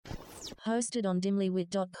Hosted on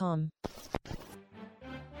dimlywit.com.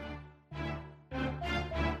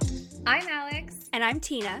 I'm Alex. And I'm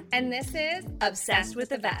Tina. And this is Obsessed with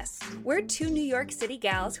the Best. We're two New York City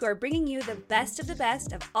gals who are bringing you the best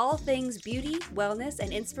of all things beauty, wellness,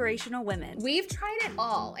 and inspirational women. We've tried it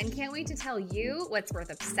all and can't wait to tell you what's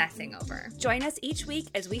worth obsessing over. Join us each week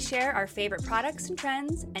as we share our favorite products and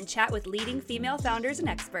trends and chat with leading female founders and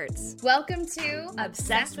experts. Welcome to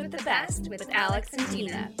Obsessed with the Best with Alex and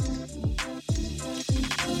Tina.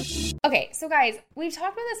 Okay, so guys, we've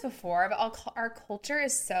talked about this before, but our culture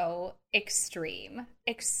is so extreme.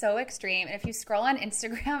 It's so extreme. And if you scroll on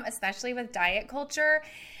Instagram, especially with diet culture,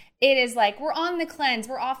 it is like, we're on the cleanse,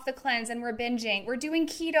 we're off the cleanse, and we're binging. We're doing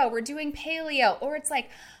keto, we're doing paleo. Or it's like,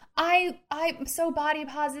 I'm so body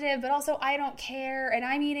positive, but also I don't care, and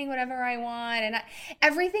I'm eating whatever I want. And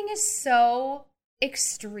everything is so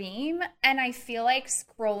extreme. And I feel like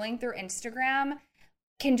scrolling through Instagram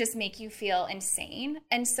can just make you feel insane.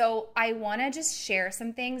 And so I want to just share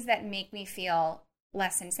some things that make me feel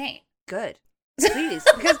less insane. Good. Please.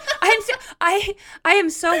 Because I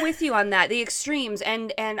am so with you on that, the extremes,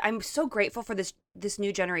 and I'm so grateful for this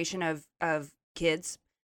new generation of kids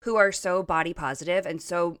who are so body positive and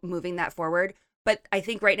so moving that forward. But I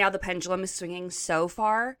think right now the pendulum is swinging so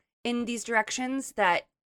far in these directions that,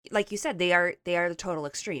 like you said, they are the total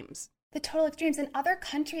extremes. The total extremes. In other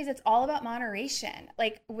countries, it's all about moderation.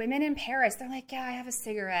 Like women in Paris, they're like, yeah, I have a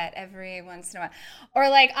cigarette every once in a while. Or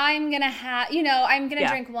like, I'm going to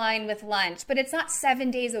drink wine with lunch, but it's not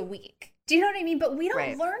 7 days a week. Do you know what I mean? But we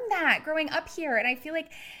don't learn that growing up here. And I feel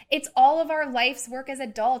like it's all of our life's work as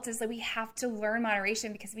adults is that we have to learn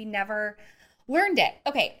moderation because we never learned it.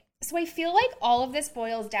 Okay. So I feel like all of this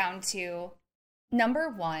boils down to, number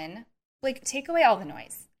one, like take away all the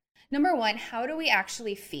noise. Number one, how do we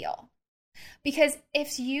actually feel? Because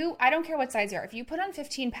I don't care what size you are, if you put on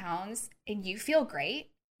 15 pounds and you feel great,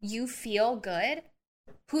 you feel good,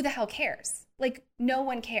 who the hell cares? Like, no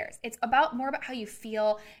one cares. It's more about how you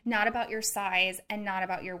feel, not about your size and not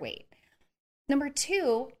about your weight. Number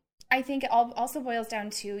two, I think it also boils down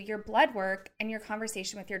to your blood work and your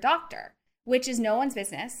conversation with your doctor, which is no one's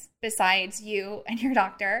business besides you and your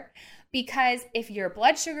doctor. Because if your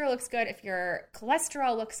blood sugar looks good, if your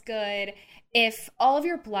cholesterol looks good, if all of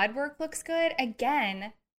your blood work looks good,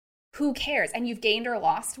 again, who cares? And you've gained or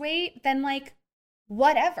lost weight, then like,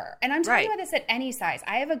 whatever. And I'm talking about this at any size.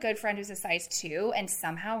 I have a good friend who's a size 2, and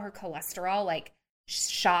somehow her cholesterol like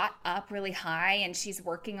shot up really high, and she's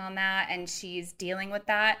working on that, and she's dealing with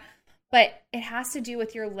that. But it has to do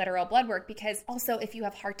with your literal blood work, because also if you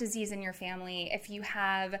have heart disease in your family, if you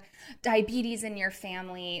have diabetes in your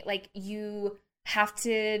family, like you have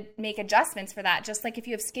to make adjustments for that. Just like if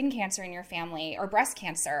you have skin cancer in your family or breast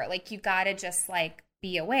cancer, like you got to just like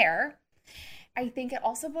be aware. I think it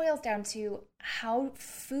also boils down to how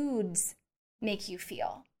foods make you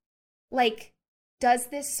feel. Like, does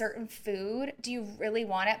this certain food, do you really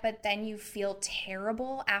want it, but then you feel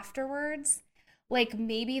terrible afterwards? Like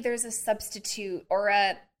maybe there's a substitute or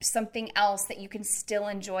something else that you can still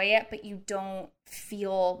enjoy it, but you don't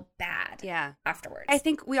feel bad afterwards. I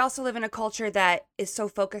think we also live in a culture that is so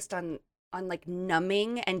focused on like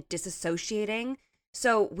numbing and disassociating.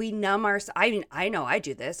 So we numb I know I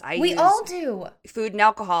do this. We all do. Food and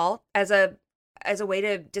alcohol as a way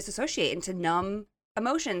to disassociate and to numb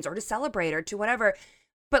emotions or to celebrate or to whatever.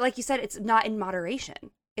 But like you said, it's not in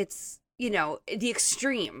moderation. It's the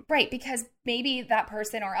extreme. Right, because maybe that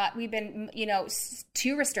person or we've been,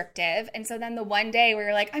 too restrictive. And so then the one day where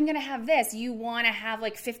you're like, I'm going to have this, you want to have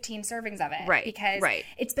like 15 servings of it. Right. Because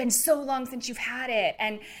it's been so long since you've had it.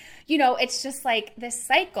 And, it's just like this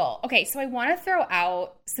cycle. Okay, so I want to throw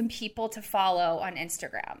out some people to follow on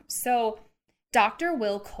Instagram. So Dr.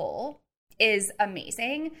 Will Cole is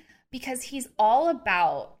amazing because he's all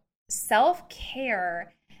about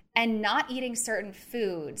self-care. And not eating certain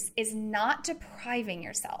foods is not depriving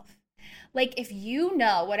yourself. Like if you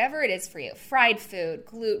know whatever it is for you, fried food,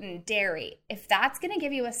 gluten, dairy, if that's going to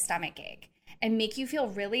give you a stomach ache and make you feel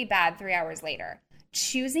really bad 3 hours later,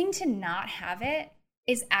 choosing to not have it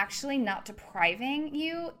is actually not depriving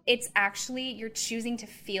you. It's actually you're choosing to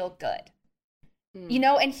feel good.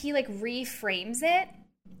 And he like reframes it.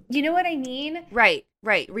 You know what I mean? Right.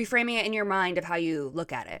 Reframing it in your mind of how you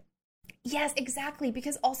look at it. Yes, exactly.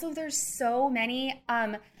 Because also there's so many,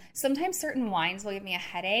 sometimes certain wines will give me a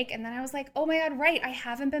headache. And then I was like, oh my God, right. I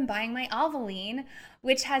haven't been buying my Alvaline,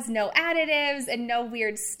 which has no additives and no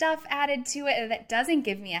weird stuff added to it that doesn't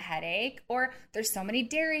give me a headache. Or there's so many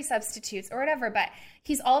dairy substitutes or whatever. But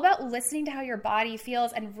he's all about listening to how your body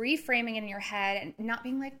feels and reframing it in your head and not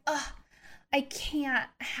being like, oh, I can't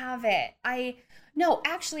have it. no,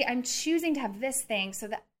 actually, I'm choosing to have this thing so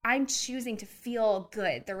that I'm choosing to feel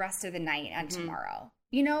good the rest of the night and tomorrow,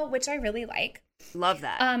 you know, which I really like. Love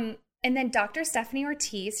that. And then Dr. Stephanie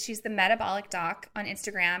Ortiz, she's the metabolic doc on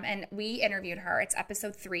Instagram, and we interviewed her. It's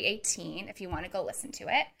episode 318 if you want to go listen to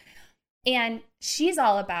it. And she's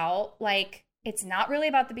all about, like, it's not really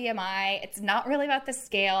about the BMI. It's not really about the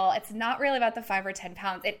scale. It's not really about the 5 or 10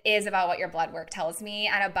 pounds. It is about what your blood work tells me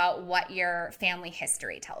and about what your family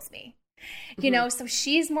history tells me. You know, so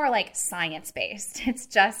she's more like science-based. It's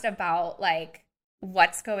just about, like,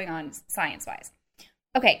 what's going on science-wise.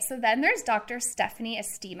 Okay, so then there's Dr. Stephanie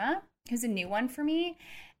Estima, who's a new one for me.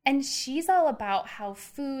 And she's all about how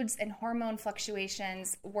foods and hormone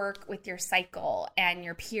fluctuations work with your cycle and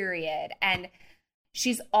your period. And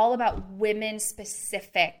she's all about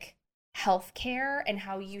women-specific healthcare and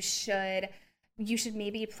how you should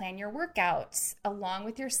maybe plan your workouts along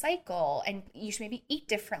with your cycle. And you should maybe eat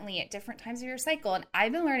differently at different times of your cycle. And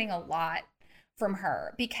I've been learning a lot from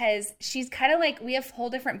her because she's kind of like, we have whole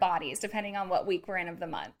different bodies depending on what week we're in of the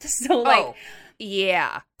month. So like,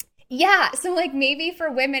 yeah, so like maybe for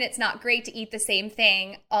women it's not great to eat the same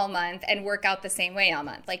thing all month and work out the same way all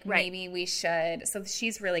month. Like maybe we should. So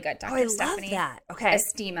she's really good. Dr. Stephanie love that. Okay.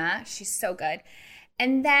 Estima, she's so good.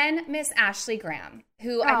 And then Miss Ashley Graham,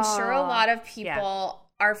 who I'm sure a lot of people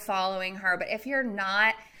are following her, but if you're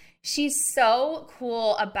not, she's so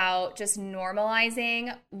cool about just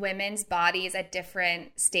normalizing women's bodies at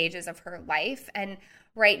different stages of her life. And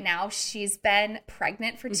right now she's been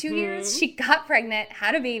pregnant for 2 years. She got pregnant,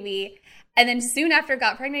 had a baby, and then soon after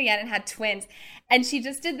got pregnant again and had twins. And she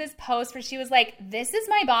just did this post where she was like, this is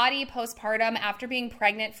my body postpartum after being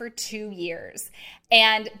pregnant for 2 years.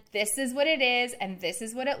 And this is what it is. And this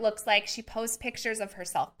is what it looks like. She posts pictures of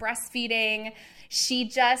herself breastfeeding. She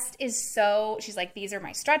just is so, she's like, these are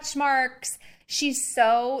my stretch marks. She's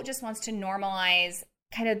so just wants to normalize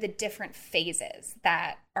kind of the different phases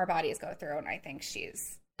that our bodies go through. And I think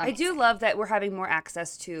she's amazing. I do love that we're having more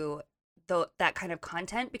access to that kind of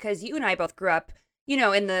content because you and I both grew up, you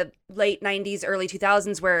know, in the late 90s, early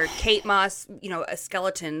 2000s where Kate Moss, you know, a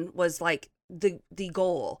skeleton was like the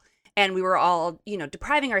goal. And we were all, you know,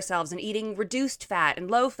 depriving ourselves and eating reduced fat and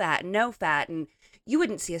low fat and no fat. And you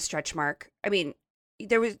wouldn't see a stretch mark. I mean,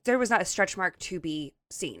 there was not a stretch mark to be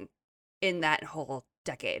seen in that whole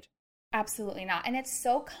decade. Absolutely not. And it's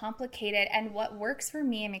so complicated. And what works for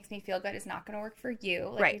me and makes me feel good is not going to work for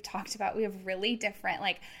you. Like we talked about, we have really different,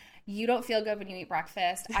 like, you don't feel good when you eat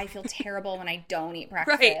breakfast. I feel terrible when I don't eat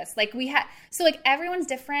breakfast. Like so like everyone's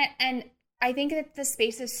different. And I think that the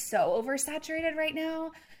space is so oversaturated right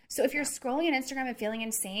now. So if you're scrolling on Instagram and feeling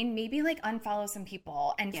insane, maybe like unfollow some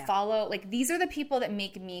people and follow, like these are the people that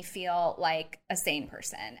make me feel like a sane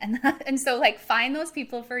person. And so like find those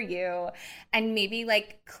people for you and maybe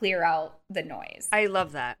like clear out the noise. I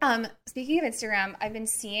love that. Speaking of Instagram, I've been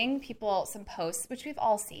seeing some posts, which we've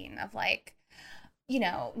all seen of like, you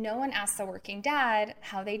know, no one asks a working dad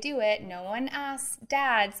how they do it. No one asks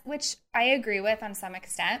dads, which I agree with on some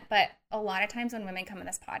extent. But a lot of times when women come on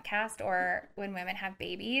this podcast or when women have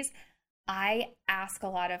babies, I ask a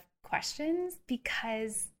lot of questions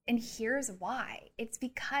because, and here's why. It's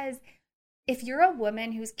because if you're a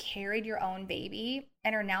woman who's carried your own baby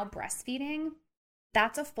and are now breastfeeding,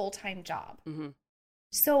 that's a full-time job. Mm-hmm.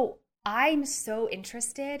 So I'm so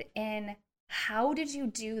interested in how did you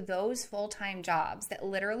do those full-time jobs that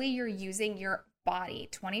literally you're using your body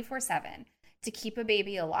 24/7 to keep a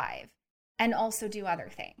baby alive and also do other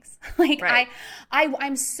things? Like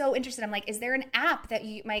I'm so interested. I'm like, is there an app that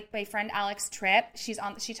my friend Alex Tripp, she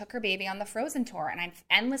took her baby on the Frozen tour and I'm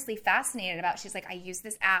endlessly fascinated about. She's like, I use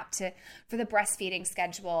this app for the breastfeeding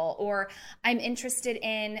schedule, or I'm interested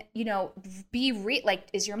in, you know, like,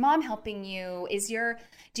 is your mom helping you?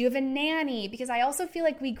 Do you have a nanny? Because I also feel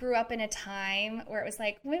like we grew up in a time where it was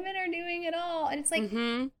like women are doing it all. And it's like,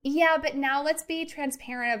 yeah, but now let's be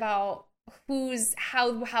transparent about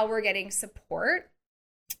how we're getting support.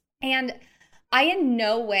 And I in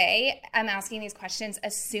no way am asking these questions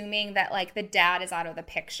assuming that like the dad is out of the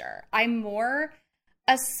picture. I'm more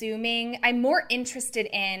interested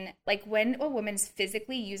in like when a woman's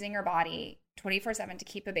physically using her body 24/7 to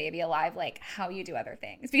keep a baby alive, like how you do other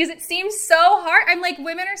things, because it seems so hard. I'm like,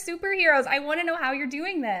 women are superheroes. I want to know how you're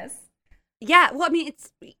doing this. Yeah, well, I mean,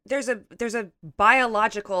 there's a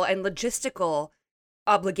biological and logistical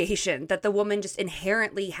obligation that the woman just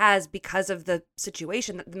inherently has because of the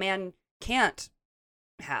situation that the man can't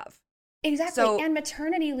have. Exactly. So, and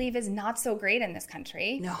maternity leave is not so great in this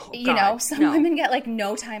country. No, you know, some women get like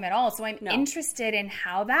no time at all. So I'm interested in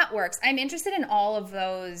how that works. I'm interested in all of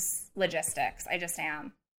those logistics. I just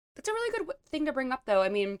am. That's a really good thing to bring up, though. I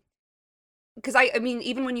mean, because I mean,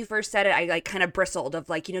 even when you first said it, I like kind of bristled of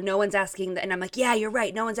like, no one's asking, and I'm like, yeah, you're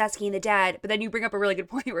right. No one's asking the dad. But then you bring up a really good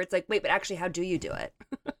point where it's like, wait, but actually, how do you do it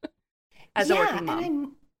as a working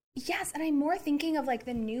mom? And I'm more thinking of like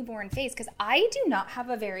the newborn phase because I do not have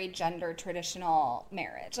a very gender traditional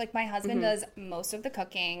marriage. Like my husband does most of the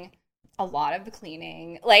cooking, a lot of the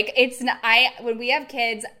cleaning. Like it's not, when we have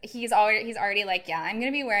kids, he's already like, yeah, I'm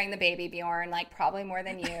gonna be wearing the baby Bjorn, like probably more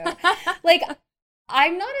than you. Like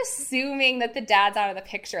I'm not assuming that the dad's out of the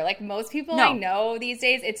picture. Like most people I know these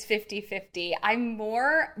days, it's 50-50. I'm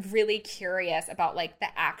more really curious about like the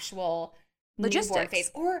actual newborn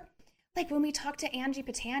phase. Or like when we talked to Angie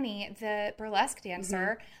Patani, the burlesque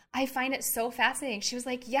dancer, I find it so fascinating. She was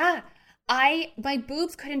like, yeah, my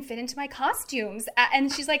boobs couldn't fit into my costumes.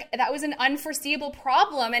 And she's like, that was an unforeseeable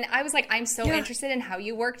problem. And I was like, I'm so interested in how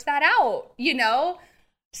you worked that out,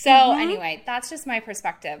 So anyway, that's just my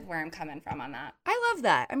perspective where I'm coming from on that. I love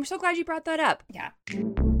that. I'm so glad you brought that up. Yeah.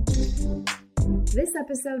 This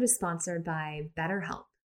episode is sponsored by BetterHelp.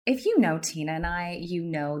 If you know Tina and I, you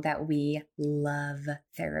know that we love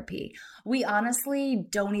therapy. We honestly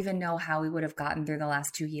don't even know how we would have gotten through the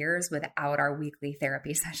last 2 years without our weekly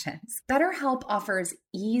therapy sessions. BetterHelp offers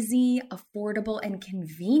easy, affordable, and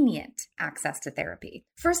convenient access to therapy.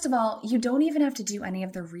 First of all, you don't even have to do any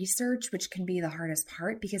of the research, which can be the hardest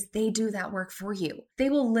part because they do that work for you. They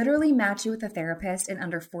will literally match you with a therapist in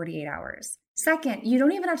under 48 hours. Second, you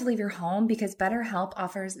don't even have to leave your home because BetterHelp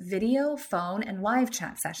offers video, phone, and live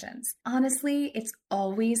chat sessions. Honestly, it's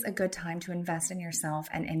always a good time to invest in yourself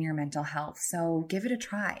and in your mental health, so give it a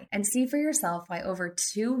try and see for yourself why over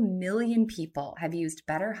 2 million people have used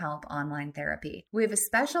BetterHelp online therapy. We have a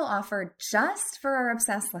special offer just for our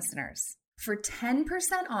obsessed listeners. For 10%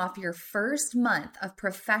 off your first month of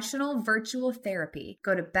professional virtual therapy,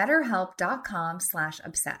 go to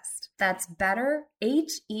betterhelp.com/obsessed. That's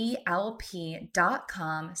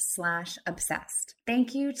betterhelp.com/obsessed.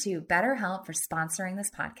 Thank you to BetterHelp for sponsoring this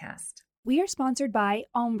podcast. We are sponsored by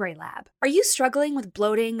Ombre Lab. Are you struggling with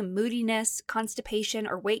bloating, moodiness, constipation,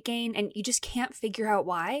 or weight gain, and you just can't figure out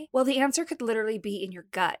why? Well, the answer could literally be in your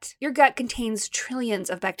gut. Your gut contains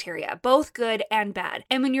trillions of bacteria, both good and bad.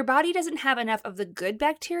 And when your body doesn't have enough of the good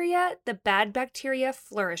bacteria, the bad bacteria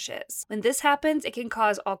flourishes. When this happens, it can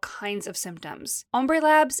cause all kinds of symptoms. Ombre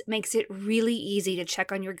Labs makes it really easy to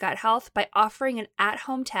check on your gut health by offering an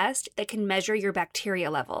at-home test that can measure your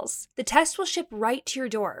bacteria levels. The test will ship right to your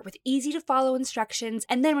door with easy to follow instructions,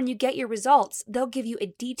 and then when you get your results, they'll give you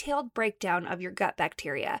a detailed breakdown of your gut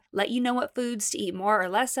bacteria, let you know what foods to eat more or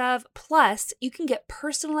less of, plus you can get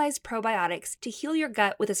personalized probiotics to heal your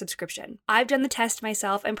gut with a subscription. I've done the test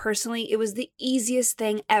myself, and personally, it was the easiest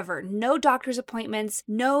thing ever. No doctor's appointments,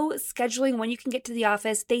 no scheduling when you can get to the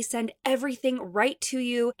office. They send everything right to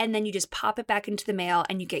you, and then you just pop it back into the mail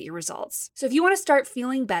and you get your results. So if you want to start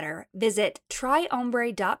feeling better, visit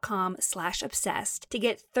tryombre.com/obsessed to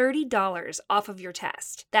get $30 off of your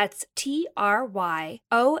test. That's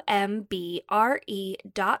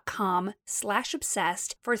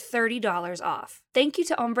tryombre.com/obsessed for $30 off. Thank you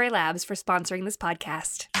to Ombre Labs for sponsoring this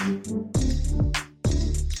podcast.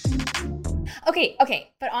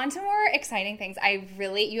 Okay, but on to more exciting things.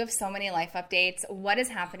 You have so many life updates. What is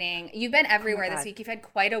happening? You've been everywhere this week. You've had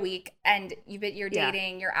quite a week, and you're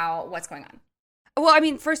dating, you're out. What's going on? Well, I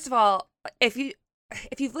mean, first of all, if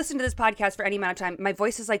you've listened to this podcast for any amount of time, my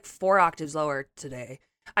voice is like 4 octaves lower today.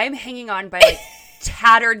 I am hanging on by like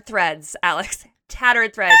tattered threads, Alex.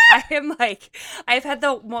 Tattered threads. I've had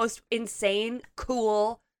the most insane,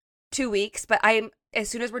 cool 2 weeks, but as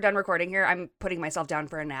soon as we're done recording here, I'm putting myself down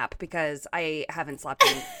for a nap because I haven't slept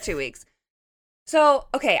in 2 weeks. So,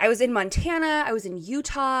 okay, I was in Montana. I was in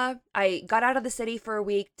Utah. I got out of the city for a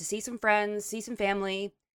week to see some friends, see some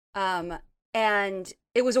family. And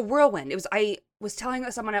it was a whirlwind. I was telling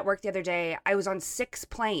someone at work the other day, I was on 6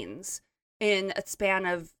 planes in a span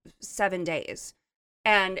of 7 days.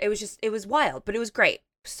 And it was wild, but it was great.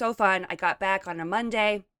 So fun. I got back on a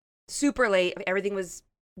Monday, super late. Everything was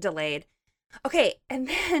delayed. Okay, and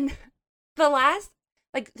then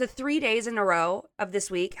the 3 days in a row of this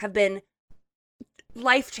week have been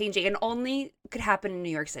life-changing and only could happen in New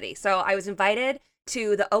York City. So I was invited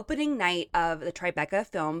to the opening night of the Tribeca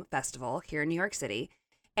Film Festival here in New York City.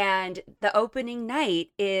 And the opening night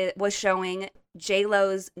was showing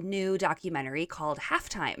J-Lo's new documentary called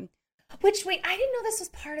Halftime. Wait, I didn't know this was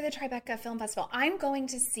part of the Tribeca Film Festival. I'm going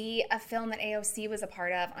to see a film that AOC was a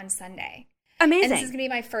part of on Sunday. Amazing. And this is going to be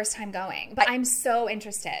my first time going, but I'm so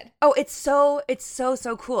interested. Oh, it's so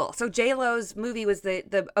cool. So J-Lo's movie was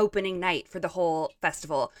the opening night for the whole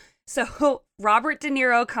festival. So Robert De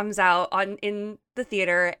Niro comes out in the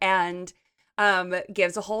theater, and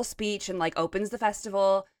gives a whole speech and like opens the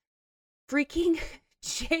festival. Freaking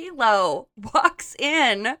J-Lo walks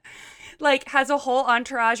in, like has a whole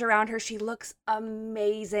entourage around her. She looks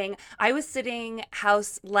amazing. I was sitting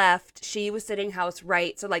house left. She was sitting house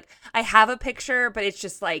right. So like I have a picture, but it's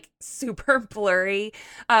just like super blurry.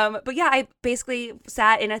 But yeah, I basically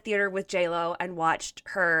sat in a theater with J-Lo and watched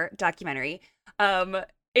her documentary.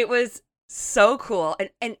 It was so cool.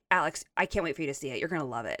 And Alex, I can't wait for you to see it. You're going to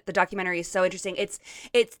love it. The documentary is so interesting.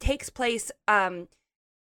 It takes place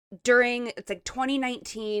during, it's like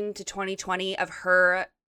 2019 to 2020 of her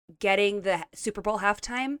getting the Super Bowl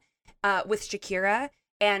halftime with Shakira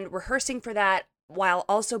and rehearsing for that while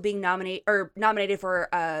also being nominated for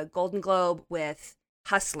a Golden Globe with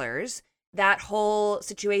Hustlers. That whole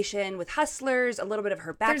situation with Hustlers, a little bit of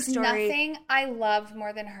her backstory. There's nothing I loved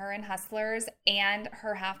more than her in Hustlers and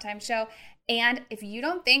her halftime show. And if you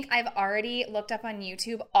don't think I've already looked up on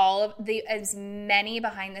YouTube as many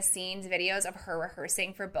behind the scenes videos of her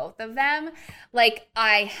rehearsing for both of them, like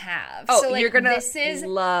I have. Oh, so like, you're gonna this is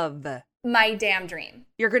love my damn dream.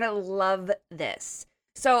 You're gonna love this.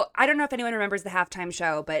 So I don't know if anyone remembers the halftime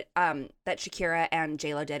show, but that Shakira and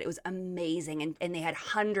J-Lo did. It was amazing, and they had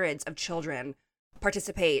hundreds of children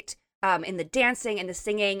participate in the dancing and the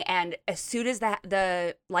singing. And as soon as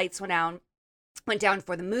the lights went down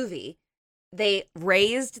for the movie, they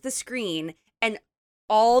raised the screen, and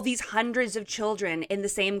all these hundreds of children in the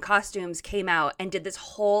same costumes came out and did this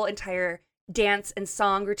whole entire dance and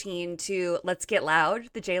song routine to Let's Get Loud,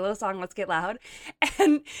 the J-Lo song Let's Get Loud.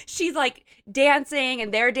 And she's like dancing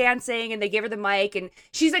and they're dancing and they gave her the mic and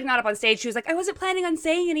she's like not up on stage. She was like, I wasn't planning on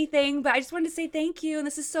saying anything, but I just wanted to say thank you and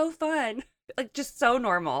this is so fun. Like just so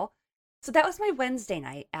normal. So that was my Wednesday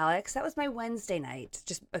night, Alex. That was my Wednesday night.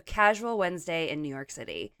 Just a casual Wednesday in New York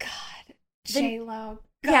City. God, J-Lo.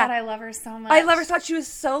 God, yeah. I love her so much. I love her so much. She was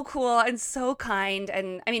so cool and so kind.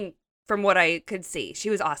 And I mean, from what I could see, she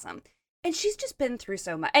was awesome. And she's just been through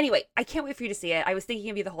so much. Anyway, I can't wait for you to see it. I was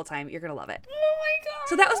thinking of you the whole time. You're going to love it. Oh my God.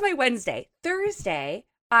 So that was my Wednesday. Thursday,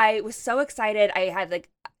 I was so excited. I had like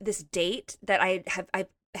this date that I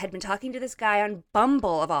had been talking to this guy on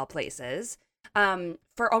Bumble of all places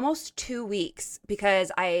for almost 2 weeks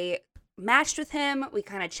because I matched with him. We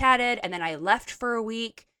kind of chatted and then I left for a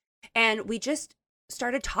week and we just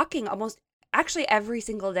started talking actually every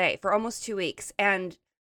single day for almost 2 weeks. And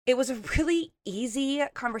it was a really easy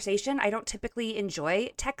conversation. I don't typically enjoy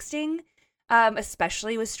texting,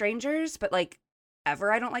 especially with strangers, but like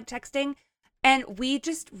ever, I don't like texting. And we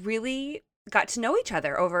just really got to know each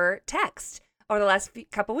other over text over the last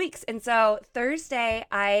couple weeks. And so Thursday,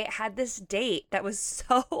 I had this date that was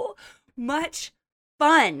so much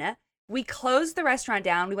fun. We closed the restaurant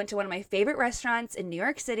down. We went to one of my favorite restaurants in New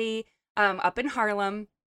York City, up in Harlem.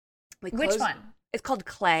 Which one? It's called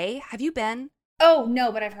Clay. Have you been? Oh,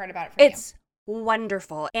 no, but I've heard about it from It's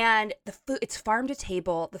wonderful. And the food, it's farm to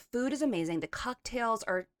table. The food is amazing. The cocktails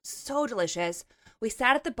are so delicious. We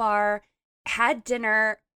sat at the bar, had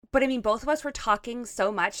dinner, but I mean, both of us were talking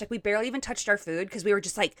so much. Like we barely even touched our food because we were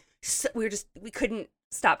just like, we couldn't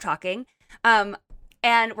stop talking.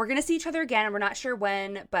 And we're going to see each other again. And we're not sure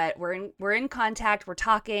when, but we're in contact. We're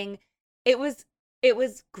talking. It was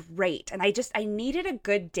great. And I needed a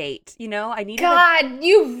good date. You know,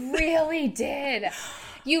 you really did.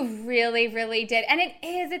 You really, really did. And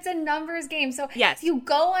it's a numbers game. So yes. If you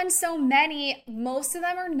go on so many, most of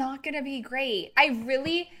them are not going to be great.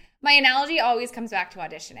 My analogy always comes back to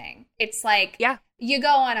auditioning. It's like, yeah. You go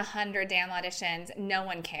on 100 damn auditions, no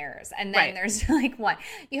one cares. And then there's like one.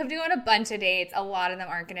 You have to go on a bunch of dates. A lot of them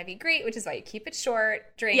aren't going to be great, which is why you keep it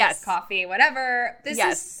short. Drinks, coffee, whatever. This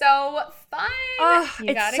is so fun. Oh,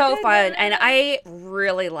 it's so fun. And I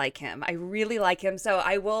really like him. So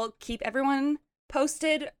I will keep everyone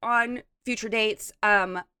posted on future dates.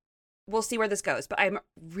 We'll see where this goes. But I'm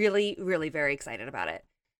really, really very excited about it.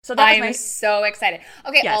 So I'm so excited.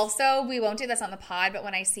 Okay, yes. Also, we won't do this on the pod, but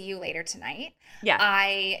when I see you later tonight,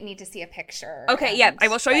 I need to see a picture. Okay, yeah, I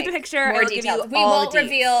will show you the picture. More details. Give you we won't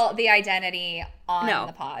reveal the identity on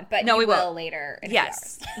the pod, but we will later in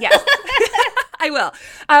yes. a few hours. Yes, I will.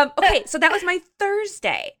 Okay, so that was my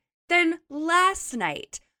Thursday. Then last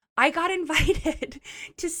night, I got invited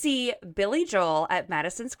to see Billy Joel at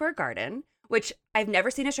Madison Square Garden, which I've never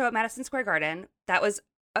seen a show at Madison Square Garden. That was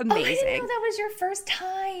amazing. Oh, I didn't know that was your first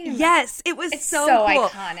time. Yes, it was so cool.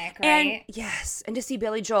 Iconic, right? And yes, and to see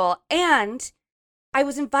Billy Joel. And I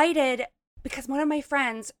was invited because one of my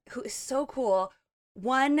friends, who is so cool,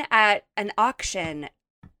 won at an auction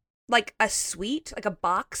like a suite, like a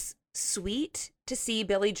box suite to see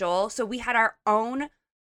Billy Joel. So we had our own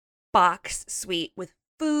box suite with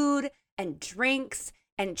food and drinks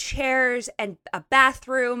and chairs and a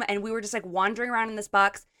bathroom, and we were just like wandering around in this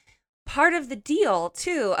box. Part of the deal,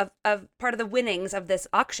 too, of part of the winnings of this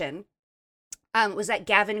auction was that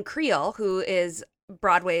Gavin Creel, who is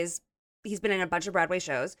he's been in a bunch of Broadway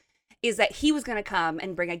shows, is that he was going to come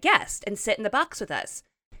and bring a guest and sit in the box with us.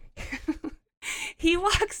 He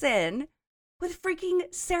walks in with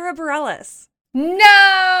freaking Sarah Bareilles.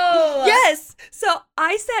 No! Yes! So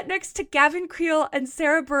I sat next to Gavin Creel and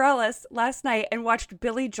Sarah Bareilles last night and watched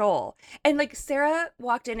Billy Joel. And like Sarah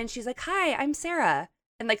walked in and she's like, "Hi, I'm Sarah."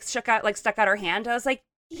 And like stuck out her hand. I was like,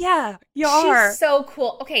 "Yeah, you are." She's so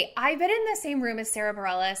cool. Okay, I've been in the same room as Sarah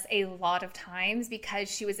Bareilles a lot of times because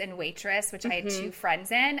she was in Waitress, which I had two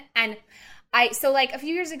friends in. And so like a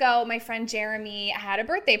few years ago, my friend Jeremy had a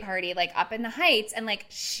birthday party like up in the Heights, and like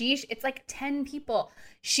it's like 10 people.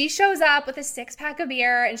 She shows up with a 6-pack of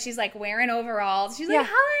beer and she's like wearing overalls. She's like,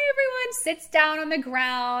 "Hi, everyone," sits down on the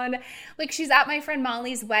ground. Like she's at my friend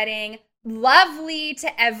Molly's wedding. Lovely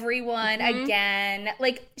to everyone again.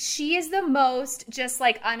 Like she is the most just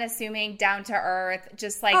like unassuming, down to earth,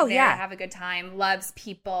 just like there to have a good time, loves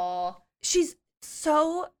people. She's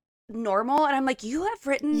so normal. And I'm like, you have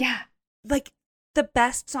written like the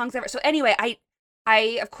best songs ever. So anyway,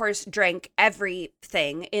 I of course drank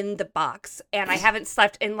everything in the box, and I haven't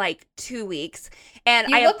slept in like 2 weeks. And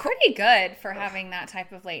you look pretty good for having that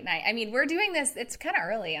type of late night. I mean, we're doing this, it's kind of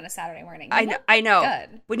early on a Saturday morning. I know.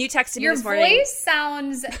 Good. When you texted me your this morning, your voice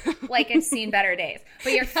sounds like it's seen better days,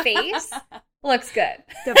 but your face looks good.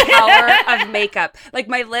 The power of makeup. Like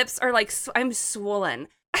my lips are like, I'm swollen.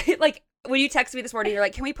 Like when you texted me this morning, you're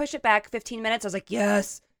like, "Can we push it back 15 minutes?" I was like,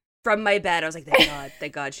 "Yes." From my bed, I was like,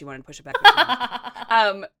 thank God she wanted to push it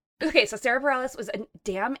back. Okay, so Sarah Bareilles was a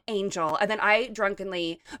damn angel. And then I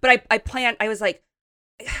drunkenly, but I was like,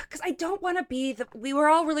 because I don't want to be we were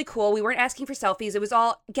all really cool. We weren't asking for selfies. It was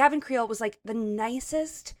all, Gavin Creel was like the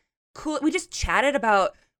nicest, cool. We just chatted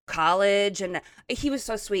about college, and he was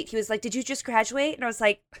so sweet. He was like, "Did you just graduate?" And I was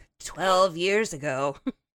like, 12 years ago,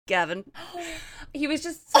 Gavin. He was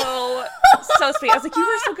just so sweet. I was like, "You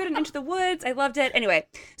were so good in Into the Woods." I loved it. Anyway,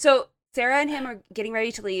 so Sarah and him are getting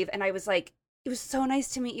ready to leave, and I was like, "It was so nice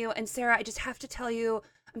to meet you. And Sarah, I just have to tell you,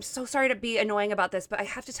 I'm so sorry to be annoying about this, but I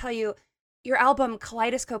have to tell you, your album,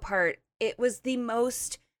 Kaleidoscope Heart, it was the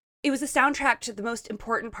soundtrack to the most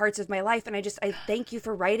important parts of my life. And I thank you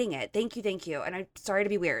for writing it. Thank you. And I'm sorry to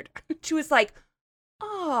be weird." She was like,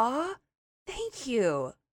 "Aw, thank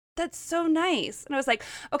you. That's so nice." And I was like,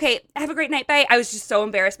 "Okay, have a great night. Bye." I was just so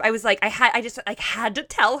embarrassed. I was like, I had to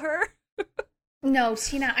tell her. No,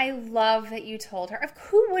 Tina, I love that you told her.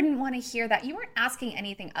 Who wouldn't want to hear that? You weren't asking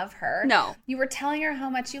anything of her. No. You were telling her how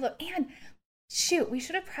much you love. And shoot, we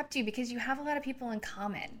should have prepped you because you have a lot of people in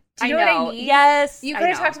common. Do you know what I mean? Yes. You could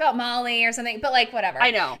have talked about Molly or something, but like whatever.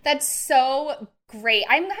 I know. That's so great.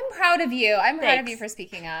 I'm proud of you. I'm proud of you for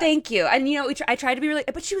speaking up. Thank you. And you know, I tried to be really,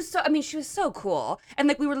 but she was so cool. And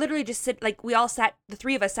like we were literally just the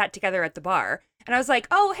three of us sat together at the bar. And I was like,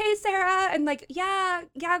 "Oh, hey, Sarah." And like, yeah,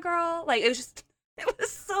 girl. Like it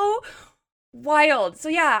was so wild. So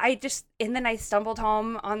yeah, then I stumbled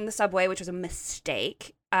home on the subway, which was a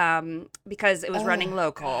mistake. Because it was running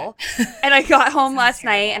local. And I got home last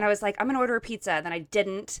night and I was like, "I'm going to order a pizza." And then I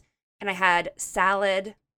didn't. And I had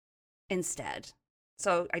salad instead.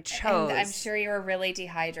 So I chose. And I'm sure you were really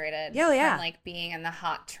dehydrated. Yeah. From like being in the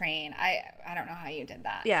hot train. I don't know how you did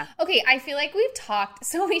that. Yeah. Okay, I feel like we've talked.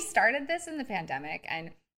 So we started this in the pandemic,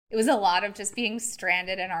 and it was a lot of just being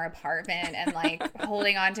stranded in our apartment and like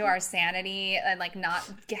holding on to our sanity and like not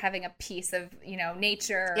having a piece of,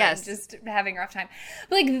 nature and just having a rough time.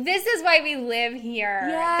 But like, this is why we live here.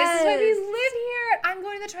 Yes. This is why we live here. I'm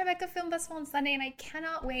going to the Tribeca Film Festival on Sunday and I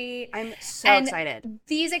cannot wait. I'm so excited.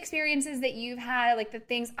 These experiences that you've had, like the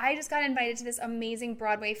things, I just got invited to this amazing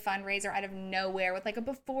Broadway fundraiser out of nowhere with like a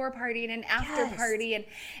before party and an after party. And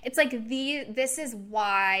it's like this is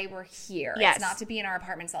why we're here. Yes. It's not to be in our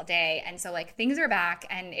apartments all day. And so like things are back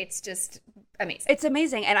and it's just amazing. It's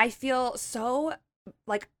amazing. And I feel so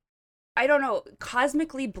like, I don't know,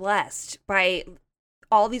 cosmically blessed by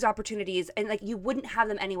all these opportunities. And like, you wouldn't have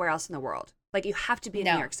them anywhere else in the world. Like you have to be in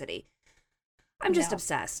New York City. I'm just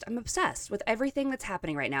obsessed. I'm obsessed with everything that's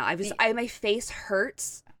happening right now. My face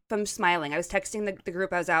hurts from smiling. I was texting the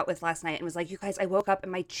group I was out with last night and was like, "You guys, I woke up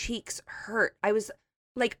and my cheeks hurt." I was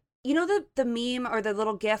like, you know, the meme or the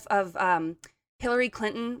little gif of Hillary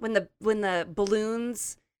Clinton when the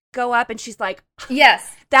balloons go up and she's like,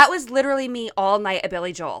 yes, that was literally me all night at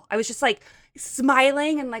Billy Joel. I was just like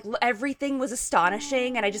smiling and like everything was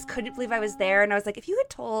astonishing and I just couldn't believe I was there. And I was like, if you had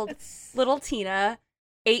told little Tina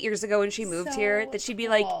 8 years ago when she moved here, that she'd be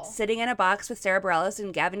like sitting in a box with Sarah Bareilles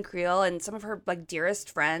and Gavin Creel and some of her like dearest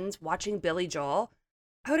friends watching Billy Joel.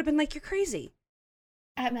 I would have been like, you're crazy.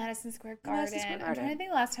 At Madison Square Garden. Madison Square Garden. I'm trying to think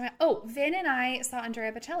the last time. Vin and I saw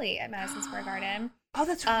Andrea Bocelli at Madison Square Garden. Oh,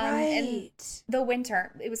 that's right. In the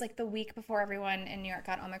winter. It was like the week before everyone in New York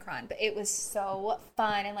got Omicron. But it was so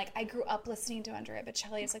fun. And like I grew up listening to Andrea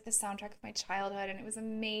Bocelli. It's like the soundtrack of my childhood. And it was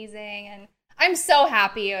amazing. And I'm so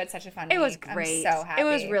happy. You had such a fun week. It was great. I'm so happy. It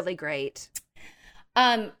was really great.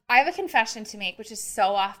 I have a confession to make, which is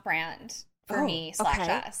so off-brand for me /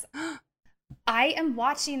 us. I am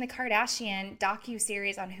watching the Kardashian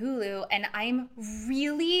docu-series on Hulu, and I'm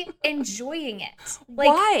really enjoying it. Like,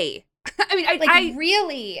 why? I mean, I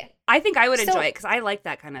really. I think I would enjoy it because I like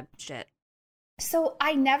that kind of shit. So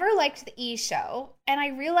I never liked the E! Show, and I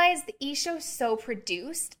realized the E! Show's so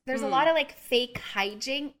produced. There's a lot of like fake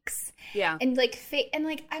hijinks. Yeah. And like fake, and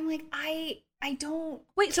like I'm like I don't.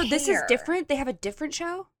 Wait, so care. this is different? They have a different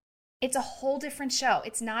show? It's a whole different show.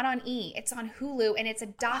 It's not on E! It's on Hulu, and it's a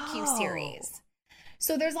docu-series.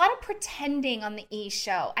 So there's a lot of pretending on the E!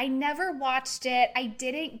 Show. I never watched it. I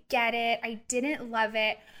didn't get it. I didn't love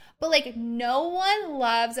it. But like no one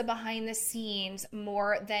loves a behind the scenes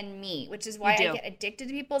more than me, which is why I get addicted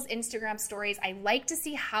to people's Instagram stories. I like to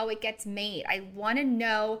see how it gets made. I want to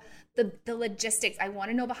know the logistics. I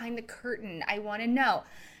want to know behind the curtain. I want to know.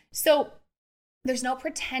 So there's no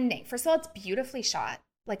pretending. First of all, it's beautifully shot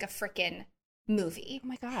like a freaking movie. Oh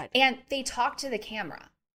my God. And they talk to the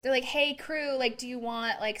camera. They're like, hey, crew, like, do you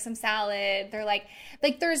want, like, some salad? They're like,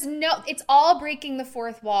 there's no, it's all breaking the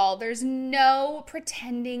fourth wall. There's no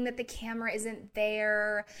pretending that the camera isn't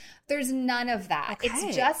there. There's none of that. Okay.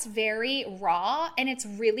 It's just very raw, and it's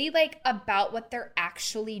really, like, about what they're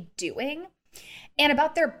actually doing and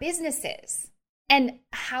about their businesses and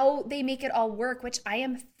how they make it all work, which I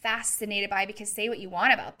am fascinated by, because say what you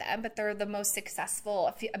want about them, but they're the most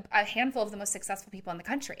successful, a handful of the most successful people in the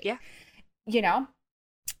country. Yeah. You know?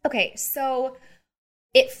 Okay, so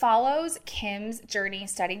it follows Kim's journey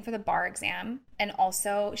studying for the bar exam, and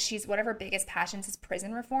also one of her biggest passions is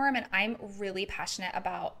prison reform, and I'm really passionate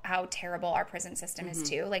about how terrible our prison system is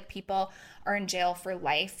too. Like, people are in jail for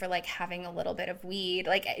life for like having a little bit of weed.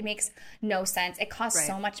 Like, it makes no sense. It costs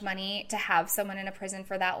so much money to have someone in a prison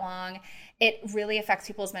for that long. It really affects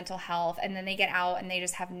people's mental health, and then they get out and they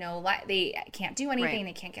just have no life. They can't do anything.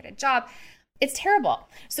 They can't get a job. It's terrible.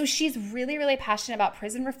 So she's really, really passionate about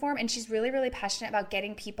prison reform, and she's really, really passionate about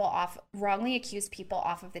getting people off, wrongly accused people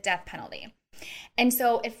off of the death penalty. And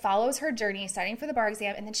so it follows her journey studying for the bar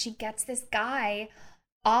exam, and then she gets this guy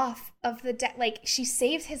off of the death. Like, she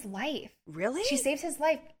saves his life. Really? She saves his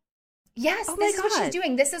life. Yes, this is what she's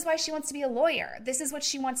doing. This is why she wants to be a lawyer. This is what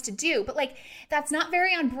she wants to do. But like, that's not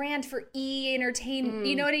very on brand for E! Entertainment.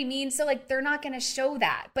 You know what I mean? So like, they're not going to show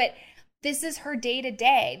that. But this is her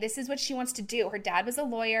day-to-day. This is what she wants to do. Her dad was a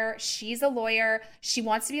lawyer. She's a lawyer. She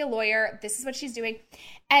wants to be a lawyer. This is what she's doing.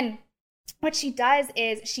 And what she does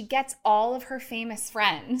is she gets all of her famous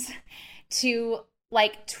friends to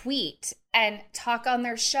like tweet and talk on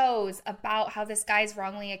their shows about how this guy's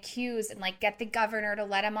wrongly accused and like get the governor to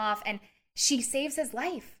let him off. And she saves his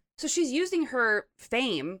life. So she's using her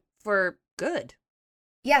fame for good.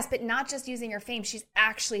 Yes, but not just using her fame. She's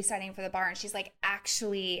actually studying for the bar, and she's like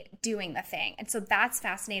actually doing the thing. And so that's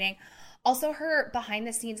fascinating. Also, her behind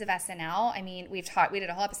the scenes of SNL. I mean, we did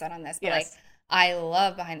a whole episode on this, but like, I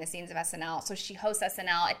love behind the scenes of SNL. So she hosts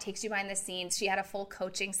SNL. It takes you behind the scenes. She had a full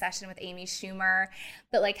coaching session with Amy Schumer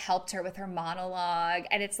that like helped her with her monologue.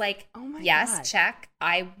 And it's like, oh my God. Check.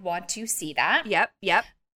 I want to see that. Yep.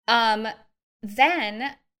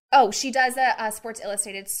 Then she does a Sports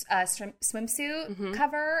Illustrated swimsuit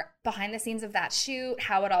cover, behind the scenes of that shoot,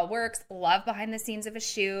 how it all works. Love behind the scenes of a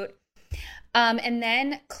shoot. And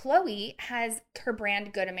then Chloe has her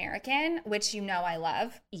brand Good American, which you know I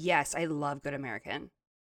love. Yes, I love Good American.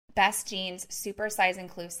 Best jeans, super size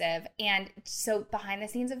inclusive. And so behind the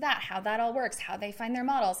scenes of that, how that all works, how they find their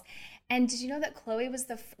models. And did you know that Chloe was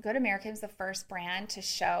Good American was the first brand to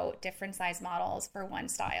show different size models for one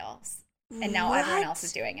styles? And now everyone else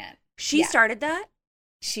is doing it. She started that?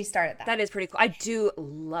 She started that. That is pretty cool. I do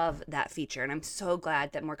love that feature, and I'm so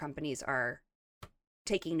glad that more companies are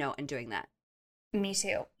taking note and doing that. Me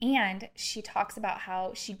too. And she talks about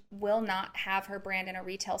how she will not have her brand in a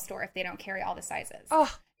retail store if they don't carry all the sizes.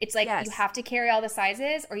 Oh, it's like, you have to carry all the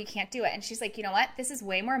sizes or you can't do it. And she's like, you know what? This is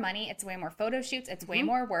way more money. It's way more photo shoots. It's way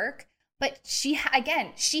more work. But she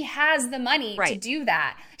has the money to do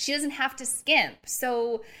that. She doesn't have to skimp.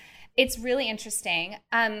 So it's really interesting.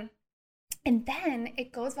 And then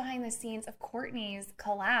it goes behind the scenes of Kourtney's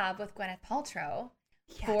collab with Gwyneth Paltrow.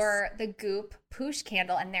 for the Goop Poosh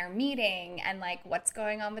candle and their meeting and like what's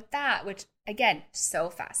going on with that, which again, so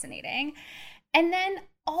fascinating. And then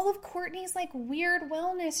all of Kourtney's like weird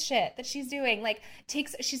wellness shit that she's doing, like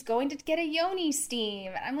she's going to get a yoni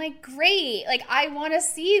steam. And I'm like, great. Like, I want to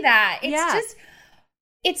see that.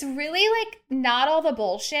 It's really like not all the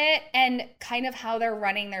bullshit and kind of how they're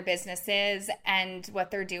running their businesses and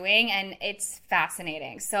what they're doing. And it's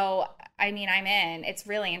fascinating. So, I mean, I'm in. It's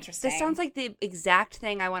really interesting. This sounds like the exact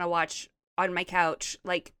thing I want to watch on my couch,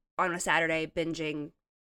 like on a Saturday, binging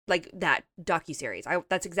like that docuseries.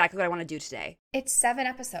 That's exactly what I want to do today. It's 7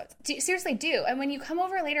 episodes. Seriously, do. And when you come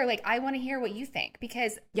over later, like, I want to hear what you think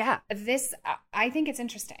because I think it's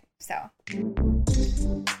interesting. So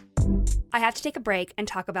I have to take a break and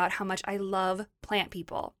talk about how much I love Plant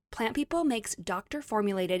People. Plant People makes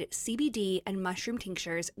doctor-formulated CBD and mushroom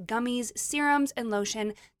tinctures, gummies, serums, and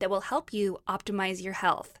lotion that will help you optimize your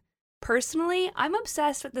health. Personally, I'm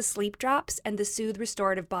obsessed with the Sleep Drops and the Soothe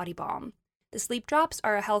Restorative Body Balm. The Sleep Drops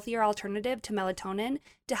are a healthier alternative to melatonin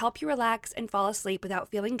to help you relax and fall asleep without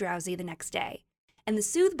feeling drowsy the next day. And the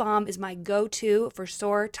Soothe Balm is my go-to for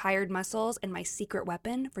sore, tired muscles and my secret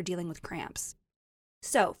weapon for dealing with cramps.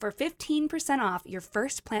 So, for 15% off your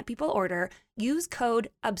first Plant People order, use code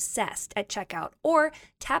OBSESSED at checkout or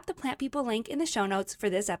tap the Plant People link in the show notes for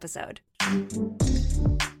this episode.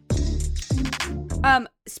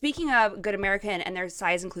 Speaking of Good American and their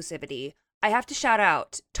size inclusivity, I have to shout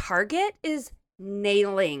out, Target is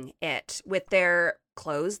nailing it with their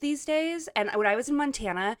clothes these days. And when I was in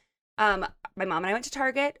Montana, my mom and I went to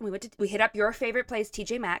Target. We hit up your favorite place,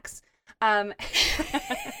 TJ Maxx. Because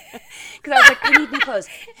I was like, I need new clothes.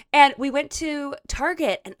 And we went to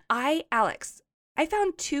Target and Alex, I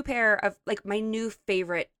found 2 pair of like my new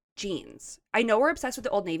favorite jeans. I know we're obsessed with the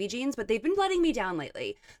Old Navy jeans, but they've been letting me down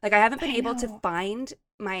lately. Like I haven't been able to find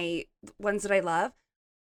my ones that I love.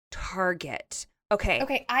 Target.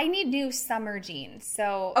 Okay. I need new summer jeans.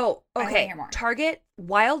 So okay. I want to hear more. Target,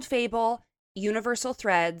 Wild Fable, Universal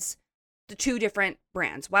Threads, the 2 different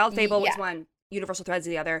brands. Wild Fable was one, Universal Threads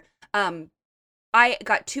the other. I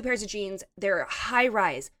got 2 pairs of jeans. They're high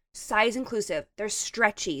rise, size inclusive. They're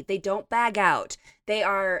stretchy. They don't bag out. They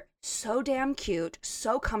are so damn cute,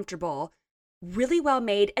 so comfortable, really well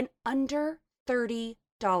made, and under $30.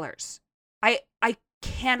 I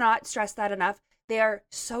cannot stress that enough. They are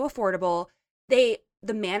so affordable. The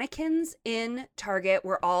mannequins in Target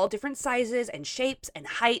were all different sizes and shapes and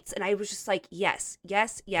heights, and I was just like, yes.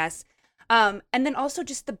 And then also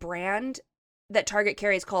just the brand that Target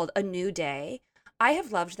carries called A New Day. I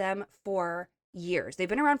have loved them for years. They've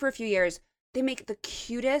been around for a few years. They make the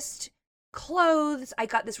cutest clothes. I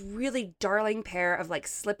got this really darling pair of like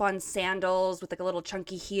slip-on sandals with like a little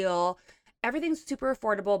chunky heel. Everything's super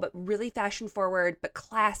affordable, but really fashion forward, but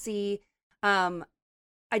classy. Target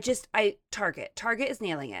is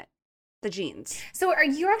nailing it. The jeans. So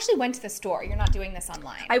you actually went to the store. You're not doing this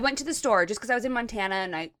online. I went to the store just because I was in Montana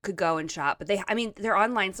and I could go and shop. But their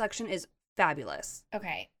online selection is fabulous.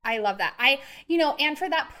 Okay. I love that. And for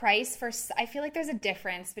that price, I feel like there's a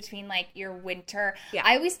difference between like your winter. Yeah.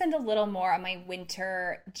 I always spend a little more on my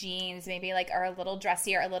winter jeans, maybe like are a little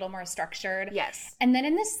dressier, a little more structured. Yes. And then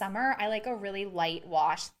in the summer, I like a really light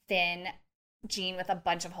wash, thin jean with a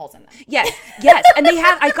bunch of holes in them. Yes. And they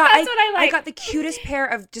have, that's what I like. I got the cutest pair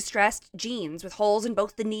of distressed jeans with holes in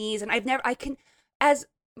both the knees. And as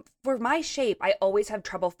for my shape, I always have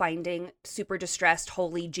trouble finding super distressed,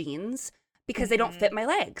 holey jeans because they don't fit my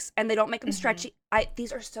legs and they don't make them stretchy.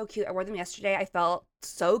 These are so cute. I wore them yesterday. I felt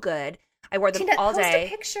so good. I wore them all day. Post a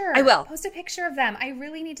picture. I will. Post a picture of them. I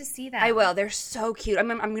really need to see them. I will. They're so cute. I'm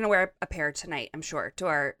going to wear a pair tonight, I'm sure, to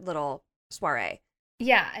our little soiree.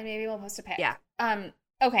 Yeah, and maybe we'll post a pic. Yeah.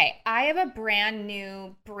 Okay, I have a brand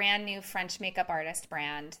new French makeup artist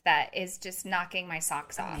brand that is just knocking my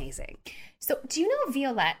socks off. Amazing. So, do you know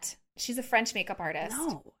Violette? She's a French makeup artist.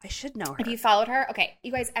 No, I should know her. Have you followed her? Okay,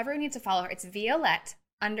 you guys, everyone needs to follow her. It's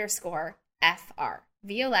Violette_FR.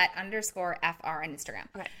 Violette_FR on Instagram.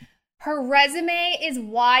 Okay. Her resume is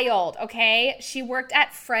wild, okay? She worked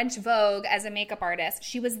at French Vogue as a makeup artist.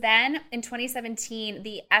 She was then, in 2017,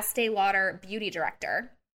 the Estee Lauder beauty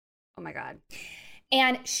director. Oh my God.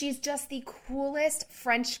 And she's just the coolest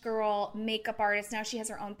French girl makeup artist. Now she has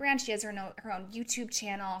her own brand. She has her own YouTube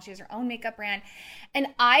channel. She has her own makeup brand. And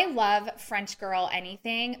I love French girl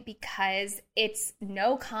anything because it's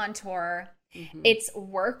no contour. Mm-hmm. It's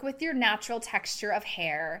work with your natural texture of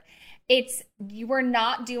hair. We're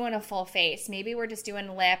not doing a full face. Maybe we're just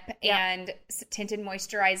doing lip and tinted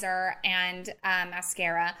moisturizer and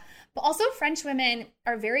mascara. But also French women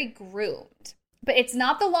are very groomed. But it's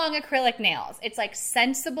not the long acrylic nails. It's like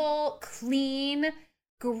sensible, clean,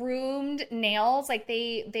 groomed nails. Like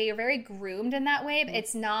they are very groomed in that way, but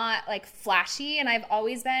it's not like flashy. And I've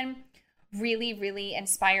always been really, really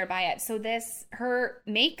inspired by it. So her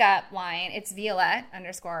makeup line, it's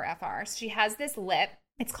Violette_FR. So she has this lip.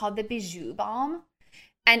 It's called the Bijou Balm.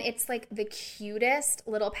 And it's like the cutest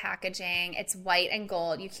little packaging. It's white and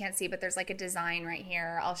gold. You can't see, but there's like a design right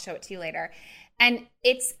here. I'll show it to you later. And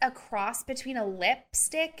it's a cross between a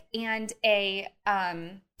lipstick and a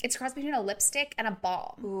balm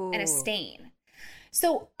and a stain.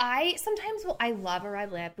 So I love a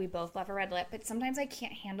red lip. We both love a red lip, but sometimes I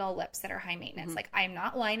can't handle lips that are high maintenance. Mm-hmm. Like I'm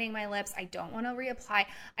not lining my lips. I don't want to reapply.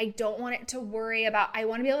 I don't want it to worry about, I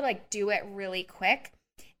want to be able to like do it really quick.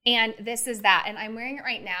 And this is that. And I'm wearing it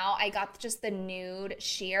right now. I got just the nude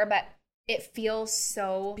sheer, but it feels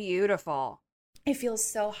so beautiful. It feels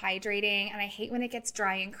so hydrating. And I hate when it gets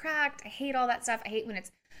dry and cracked. I hate all that stuff. I hate when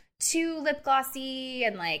it's too lip glossy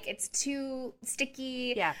and like it's too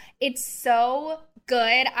sticky. Yeah. It's so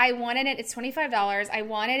good. I wanted it. It's $25. I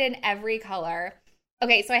want it in every color.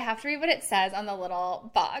 Okay, so I have to read what it says on the little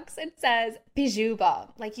box. It says, Bijou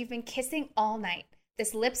Balm. Like you've been kissing all night.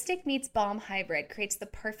 This lipstick meets balm hybrid creates the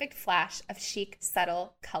perfect flash of chic,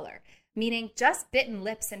 subtle color. Meaning just bitten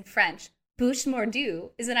lips in French, bouche mordue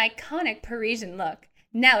is an iconic Parisian look,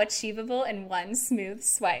 now achievable in one smooth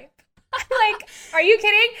swipe. I'm like, are you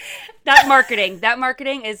kidding? That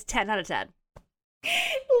marketing is 10 out of 10.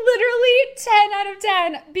 Literally 10 out of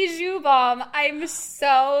 10. Bijou Balm. I'm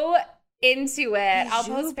so into it. I'll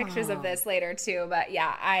post pictures of this later too, but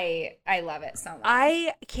yeah, I love it so much.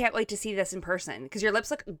 I can't wait to see this in person because your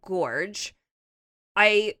lips look gorge.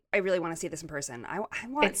 I really want to see this in person. I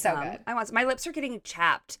want it's some. So good. I want some. My lips are getting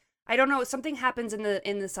chapped. I don't know, something happens in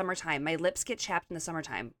the summertime. My lips get chapped in the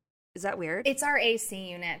summertime. Is that weird? It's our AC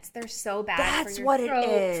units. They're so bad. That's for your what throat, it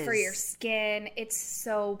is. For your skin. It's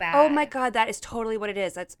so bad. Oh my God, that is totally what it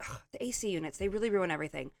is. That's the AC units. They really ruin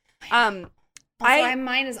everything.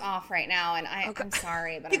 Mine is off right now, and I'm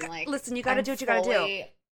sorry, but I'm like, listen, you got to do what you got to do.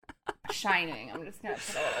 Shining. I'm just gonna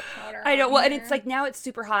put a little powder. I know. Well, and it's like now it's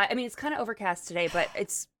super hot. I mean, it's kind of overcast today, but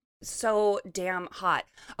it's so damn hot.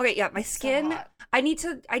 Okay, yeah, my skin. So I need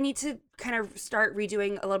to kind of start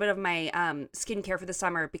redoing a little bit of my skincare for the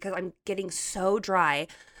summer because I'm getting so dry.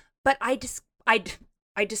 But I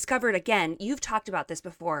discovered again. You've talked about this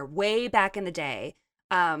before, way back in the day.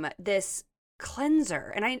 This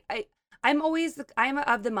cleanser, and I'm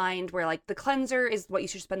of the mind where like the cleanser is what you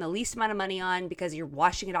should spend the least amount of money on because you're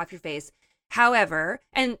washing it off your face. However,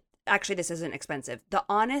 and actually this isn't expensive, the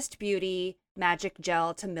Honest Beauty Magic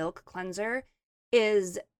Gel to Milk Cleanser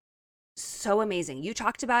is so amazing. You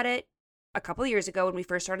talked about it a couple of years ago when we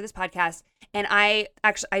first started this podcast, and I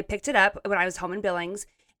picked it up when I was home in Billings,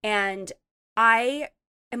 and I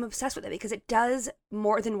am obsessed with it because it does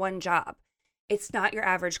more than one job. It's not your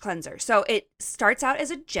average cleanser. So it starts out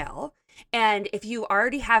as a gel. And if you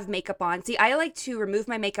already have makeup on, see, I like to remove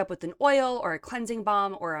my makeup with an oil or a cleansing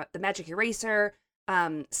balm or the magic eraser,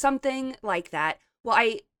 something like that. Well,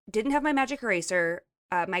 I didn't have my magic eraser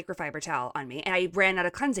microfiber towel on me, and I ran out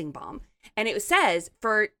of cleansing balm. And it says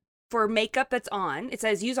for makeup that's on, it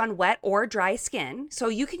says use on wet or dry skin. So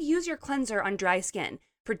you can use your cleanser on dry skin.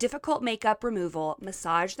 For difficult makeup removal,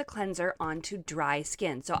 massage the cleanser onto dry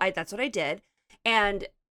skin. So that's what I did. And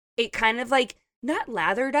it kind of like, not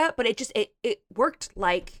lathered up, but it worked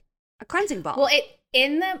like a cleansing balm. Well,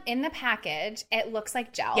 in the package, it looks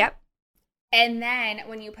like gel. Yep. And then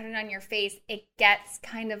when you put it on your face, it gets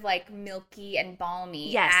kind of like milky and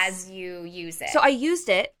balmy as you use it. So I used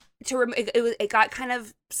it to it got kind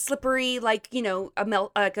of slippery, like, you know,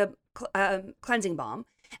 a cleansing balm.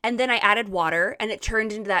 And then I added water, and it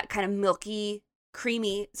turned into that kind of milky,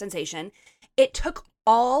 creamy sensation. It took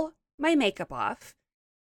all my makeup off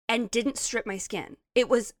and didn't strip my skin.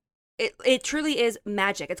 It truly is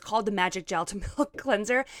magic. It's called the Magic Gel to Milk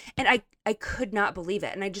Cleanser, and I could not believe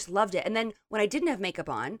it, and I just loved it. And then when I didn't have makeup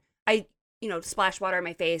on, I splashed water on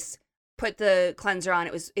my face, put the cleanser on.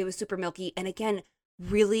 It was super milky, and again,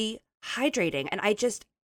 really hydrating. And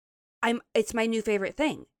it's my new favorite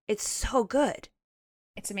thing. It's so good.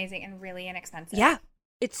 It's amazing and really inexpensive. Yeah,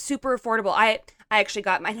 it's super affordable. I actually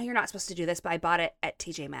got. I know you're not supposed to do this, but I bought it at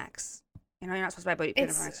TJ Maxx. You know, you're not supposed to buy beauty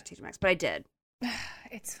products at TJ Maxx, but I did.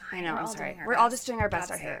 It's fine. I know, I'm sorry. We're all just doing our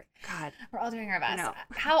best out here. God. We're all doing our best.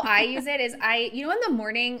 How I use it is in the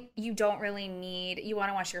morning, you don't really need, you want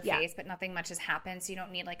to wash your face, but nothing much has happened. So you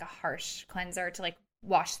don't need like a harsh cleanser to like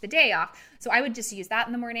wash the day off. So I would just use that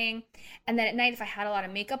in the morning. And then at night, if I had a lot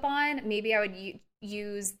of makeup on, maybe I would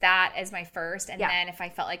use that as my first. And then if I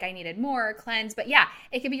felt like I needed more, cleanse. But yeah,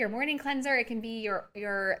 it could be your morning cleanser. It can be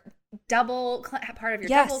your part of your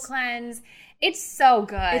double cleanse. It's so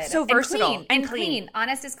good. It's so versatile and clean.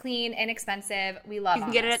 Honest is clean, inexpensive. We love You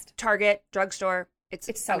can get it at Target, drugstore. It's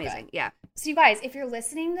so amazing. Good. Yeah. So you guys, if you're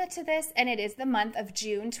listening to this and it is the month of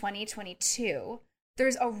June 2022,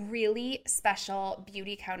 there's a really special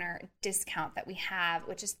Beautycounter discount that we have,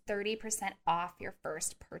 which is 30% off your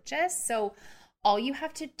first purchase. So all you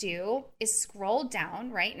have to do is scroll down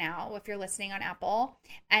right now, if you're listening on Apple,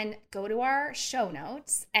 and go to our show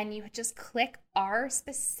notes, and you just click our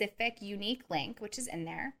specific unique link, which is in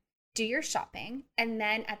there. Do your shopping, and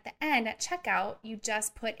then at the end at checkout, you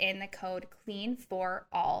just put in the code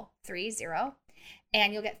CLEAN4ALL30,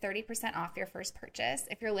 and you'll get 30% off your first purchase.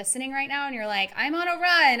 If you're listening right now and you're like, I'm on a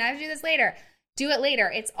run, I have to do this later, do it later.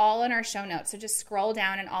 It's all in our show notes. So just scroll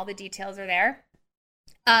down and all the details are there.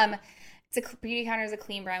 Beautycounter is a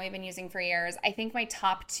clean brand we've been using for years. I think my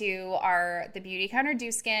top two are the Beautycounter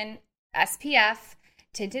Dew Skin SPF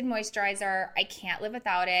Tinted Moisturizer. I can't live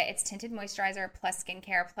without it. It's tinted moisturizer plus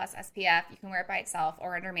skincare plus SPF. You can wear it by itself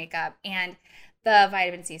or under makeup. And the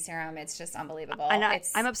vitamin C serum, it's just unbelievable. And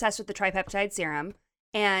I'm obsessed with the tripeptide serum.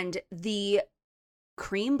 And the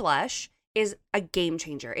cream blush is a game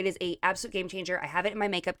changer. It is an absolute game changer. I have it in my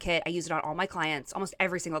makeup kit. I use it on all my clients, almost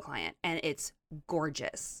every single client. And it's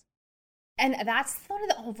gorgeous. And that's one of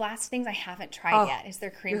the last things I haven't tried yet is their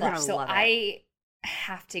cream blush. So I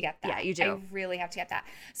have to get that. Yeah, you do. I really have to get that.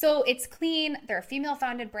 So it's clean. They're a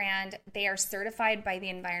female-founded brand. They are certified by the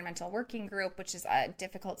Environmental Working Group, which is a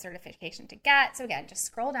difficult certification to get. So again, just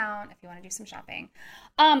scroll down if you want to do some shopping.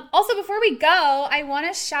 Also, before we go, I want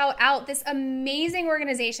to shout out this amazing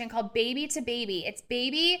organization called Baby to Baby. It's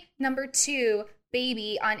baby number 2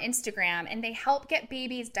 baby on Instagram, and they help get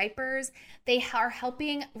babies diapers. They are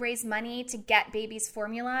helping raise money to get babies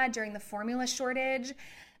formula during the formula shortage.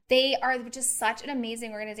 They are just such an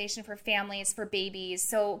amazing organization for families, for babies.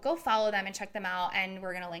 So go follow them and check them out, and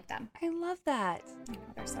we're going to link them. I love that. Oh,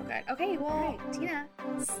 they're so good. Okay, well, Tina,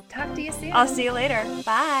 talk to you soon. I'll see you later.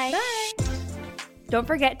 Bye. Bye. Don't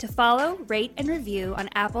forget to follow, rate, and review on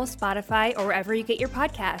Apple, Spotify, or wherever you get your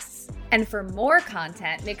podcasts. And for more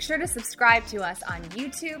content, make sure to subscribe to us on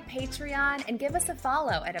YouTube, Patreon, and give us a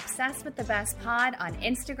follow at Obsessed with the Best Pod on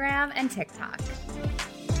Instagram and TikTok.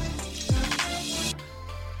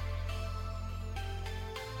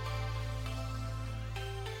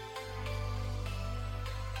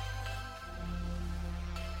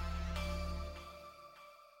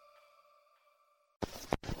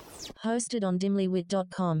 Hosted on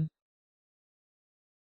dimlywit.com.